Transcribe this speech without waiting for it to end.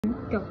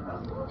Go.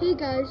 Hey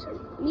guys,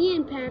 me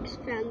and Pax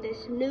found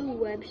this new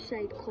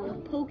website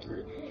called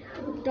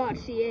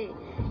Poki.ca.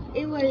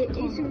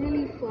 It's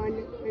really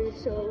fun, and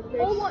so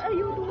What are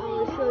you doing?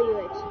 I'll show you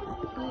it.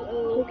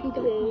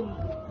 Poki.com.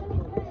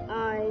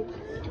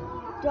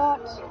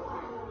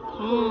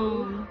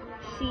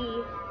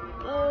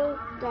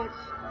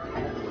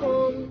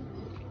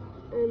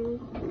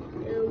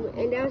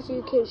 And as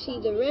you can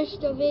see the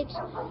rest of it,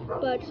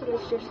 but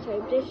let's just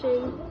type this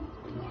in,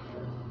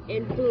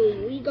 and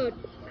boom, we got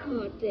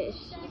this.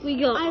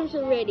 I was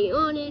already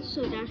on it,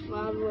 so that's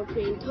why we're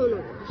playing Tunnel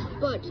Wars.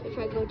 But if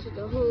I go to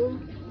the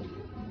home,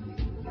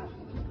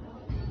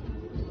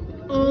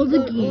 all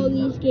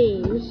these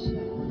games.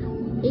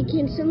 It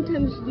can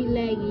sometimes be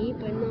laggy,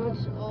 but not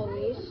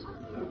always.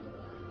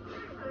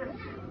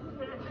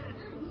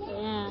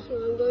 Yeah. So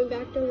I'm going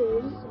back to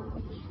home.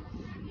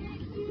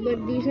 But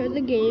these are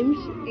the games.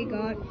 I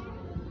got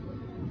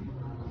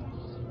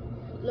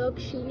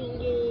shooting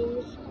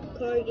games,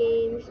 car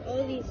games,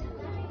 all these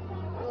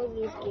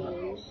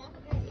games.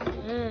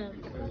 And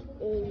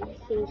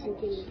things you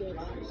can get.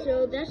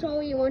 So that's all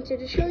we wanted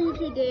to show you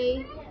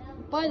today.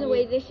 By the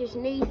way, this is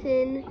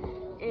Nathan,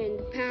 and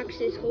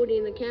Pax is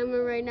holding the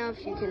camera right now.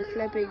 If you can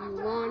flip it,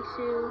 you want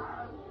to.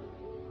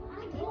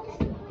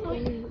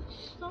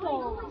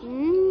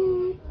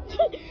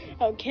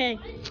 Okay.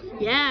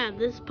 Yeah,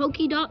 this is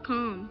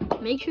Poki.com.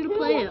 Make sure to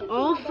play it.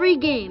 All free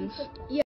games. Yeah.